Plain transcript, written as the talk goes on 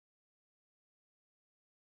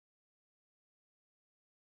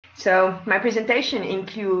So my presentation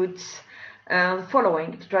includes the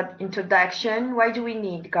following: introduction, why do we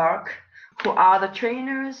need GARC, who are the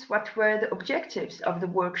trainers, what were the objectives of the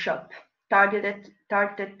workshop, targeted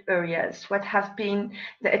areas, what have been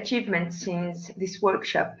the achievements since this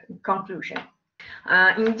workshop, conclusion.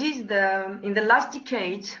 Indeed, in the last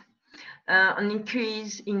decade, an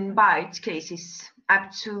increase in bite cases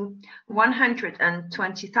up to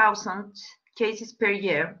 120,000 cases per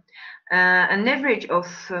year, an average of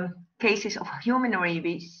cases of human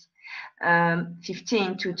rabies,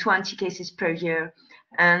 15 to 20 cases per year,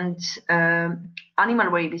 and animal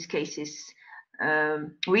rabies cases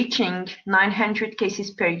reaching 900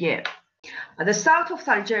 cases per year. The south of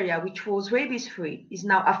Algeria, which was rabies-free, is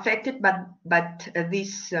now affected by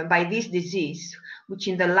this disease, which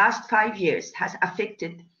in the last 5 years has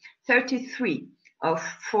affected 33 of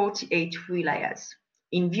 48 wilayas.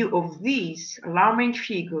 In view of these alarming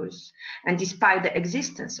figures, and despite the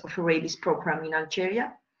existence of a rabies program in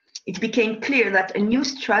Algeria, it became clear that a new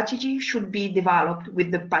strategy should be developed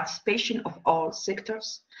with the participation of all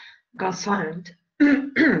sectors concerned.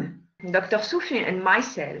 Dr. Soufi and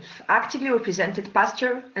myself actively represented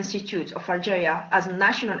Pasteur Institute of Algeria as a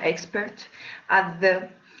national expert at the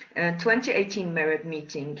 2018 Merid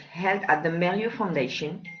meeting held at the Mahiout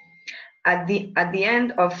Foundation. At the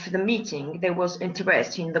end of the meeting, there was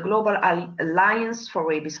interest in the Global Alliance for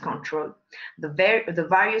Rabies Control, the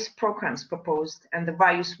various programs proposed, and the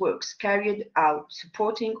various works carried out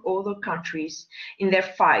supporting other countries in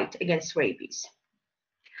their fight against rabies.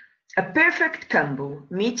 A perfect combo,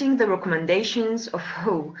 meeting the recommendations of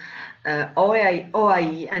WHO,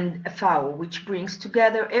 OIE and FAO, which brings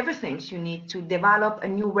together everything you need to develop a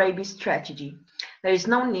new rabies strategy. There is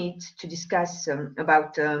no need to discuss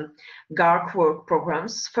about GARC work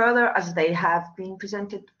programs further, as they have been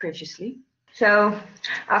presented previously. So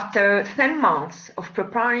after 10 months of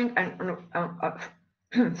preparing and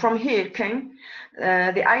from here came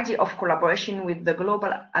the idea of collaboration with the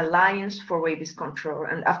Global Alliance for Rabies Control,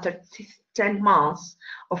 and after 10 months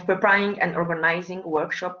of preparing and organizing a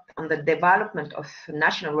workshop on the development of a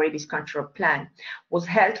national rabies control plan was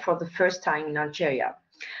held for the first time in Algeria.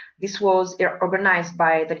 This was organized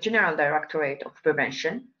by the General Directorate of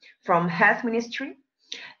Prevention from Health Ministry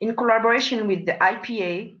in collaboration with the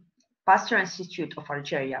IPA, Pasteur Institute of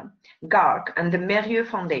Algeria, GARC, and the Mahiout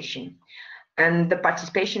Foundation, and the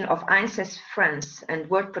participation of INSS France and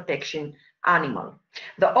World Protection Animal.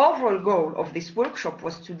 The overall goal of this workshop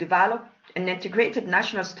was to develop an integrated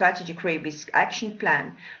national strategic rabies action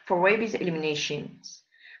plan for rabies eliminations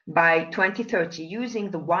by 2030 using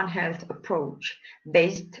the One Health approach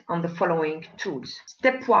based on the following tools: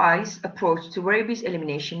 stepwise approach to rabies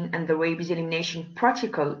elimination and the rabies elimination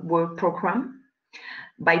protocol work program,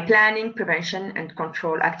 by planning prevention and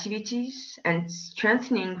control activities and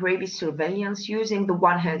strengthening rabies surveillance using the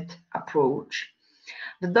One Health approach,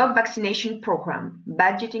 the dog vaccination program,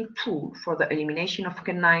 budgeting tool for the elimination of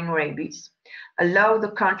canine rabies, allow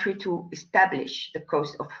the country to establish the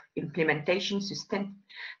cost of implementation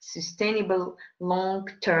sustainable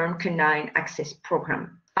long-term canine access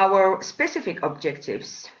program. Our specific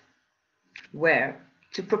objectives were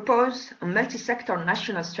to propose a multi-sector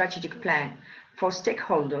national strategic plan for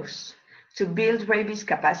stakeholders to build rabies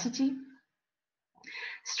capacity,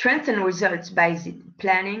 strengthen results-based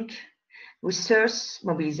planning, resource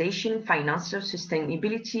mobilization, financial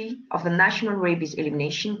sustainability of the national rabies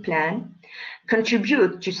elimination plan,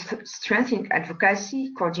 contribute to strengthening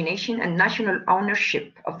advocacy, coordination, and national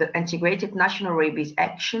ownership of the integrated national rabies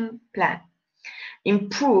action plan,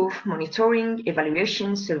 improve monitoring,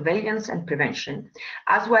 evaluation, surveillance, and prevention,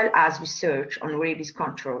 as well as research on rabies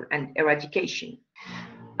control and eradication.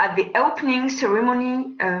 At the opening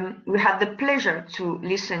ceremony, we had the pleasure to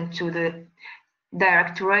listen to the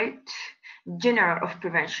Directorate General of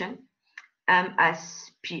Prevention,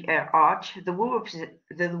 MSPRH, the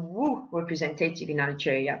WHO representative in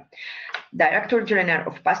Algeria, Director General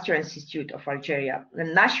of Pasteur Institute of Algeria, the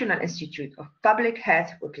National Institute of Public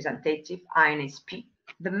Health representative, INSP.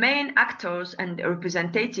 The main actors and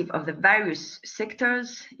representative of the various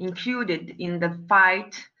sectors included in the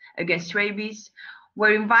fight against rabies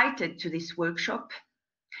were invited to this workshop,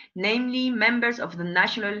 namely members of the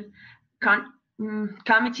National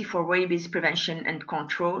Committee for Rabies Prevention and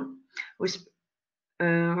Control,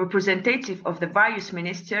 representative of the various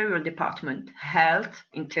ministerial departments: health,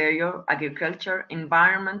 interior, agriculture,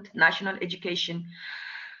 environment, national education,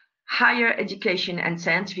 higher education, and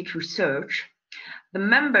scientific research, the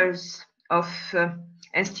members of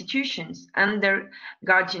institutions under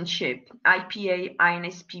guardianship, IPA,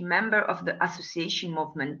 INSP, member of the association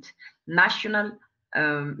movement, national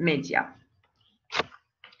media.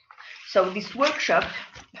 So this workshop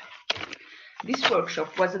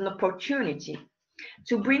was an opportunity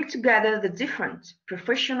to bring together the different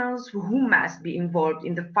professionals who must be involved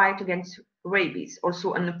in the fight against rabies.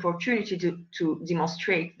 Also an opportunity to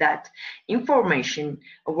demonstrate that information,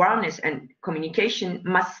 awareness and communication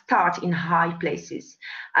must start in high places,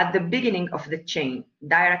 at the beginning of the chain,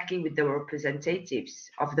 directly with the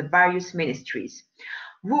representatives of the various ministries,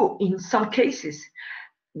 who in some cases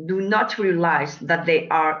do not realize that they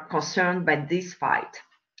are concerned by this fight.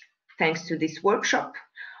 Thanks to this workshop,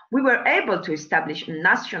 we were able to establish a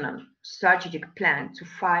national strategic plan to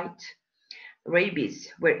fight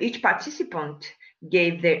rabies, where each participant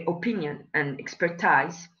gave their opinion and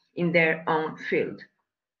expertise in their own field.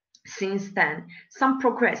 Since then, some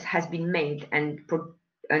progress has been made and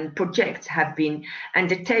projects have been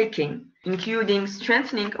undertaken, including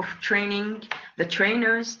strengthening of training the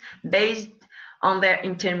trainers based on their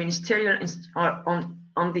interministerial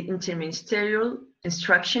on the interministerial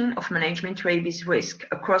instruction of management rabies risk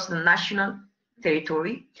across the national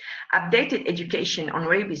territory, updated education on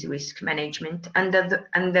rabies risk management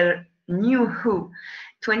under new WHO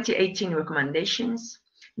 2018 recommendations,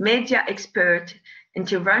 media expert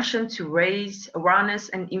intervention to raise awareness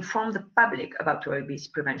and inform the public about rabies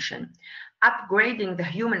prevention, upgrading the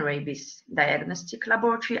human rabies diagnostic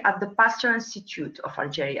laboratory at the Pasteur Institute of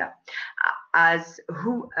Algeria, as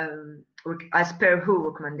per WHO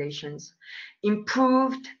recommendations,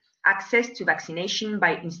 improved access to vaccination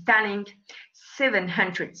by installing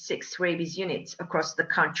 706 rabies units across the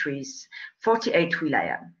country's 48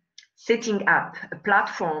 wilaya, setting up a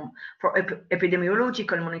platform for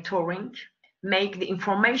epidemiological monitoring, make the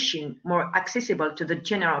information more accessible to the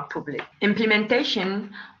general public.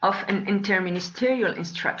 Implementation of an interministerial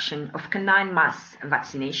instruction of canine mass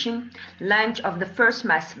vaccination, launch of the first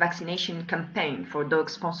mass vaccination campaign for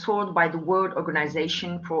dogs sponsored by the World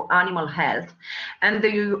Organization for Animal Health and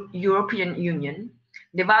the European Union,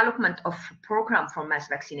 development of a program for mass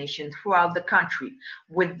vaccination throughout the country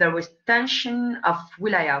with the retention of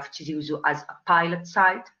Wilaya of Tizi Ouzou as a pilot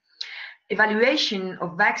site, evaluation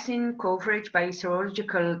of vaccine coverage by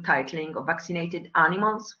serological titling of vaccinated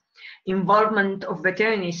animals, involvement of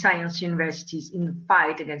veterinary science universities in the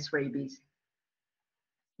fight against rabies,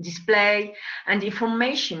 display and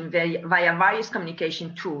information via various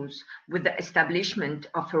communication tools with the establishment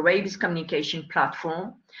of a rabies communication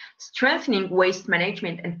platform, strengthening waste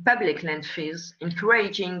management and public landfills,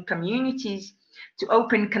 encouraging communities to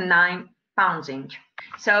open canine pounding.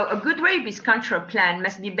 So a good rabies control plan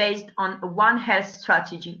must be based on a One Health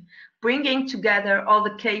strategy, bringing together all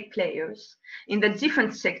the key players in the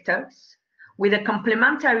different sectors with a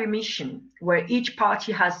complementary mission where each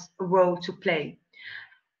party has a role to play.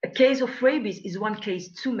 A case of rabies is one case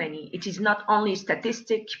too many. It is not only a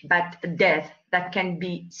statistic, but a death that can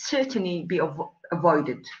certainly be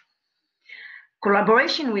avoided.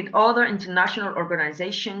 Collaboration with other international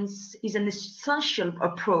organizations is an essential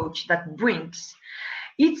approach that brings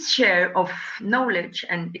its share of knowledge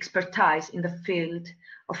and expertise in the field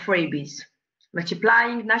of rabies.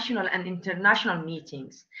 Multiplying national and international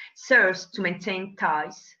meetings serves to maintain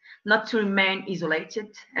ties, not to remain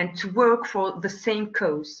isolated, and to work for the same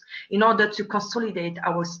cause in order to consolidate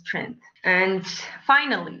our strength. And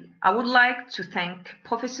finally, I would like to thank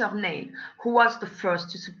Professor Neil, who was the first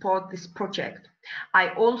to support this project. I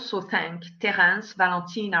also thank Terence,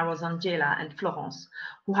 Valentina, Rosangela, and Florence,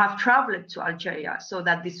 who have traveled to Algeria so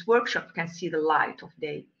that this workshop can see the light of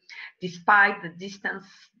day, despite the distance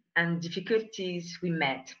and difficulties we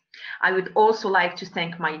met. I would also like to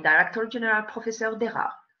thank my Director General, Professor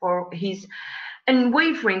Dera, for his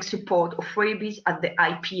unwavering support of rabies at the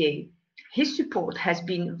IPA. His support has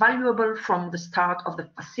been valuable from the start of the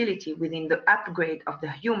facility within the upgrade of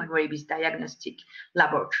the human rabies diagnostic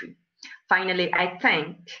laboratory. Finally, I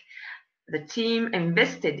thank the team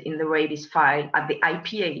invested in the rabies file at the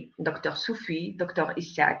IPA, Dr. Soufi, Dr.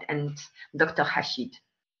 Issat, and Dr. Hashid.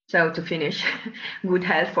 So to finish, good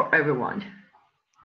health for everyone.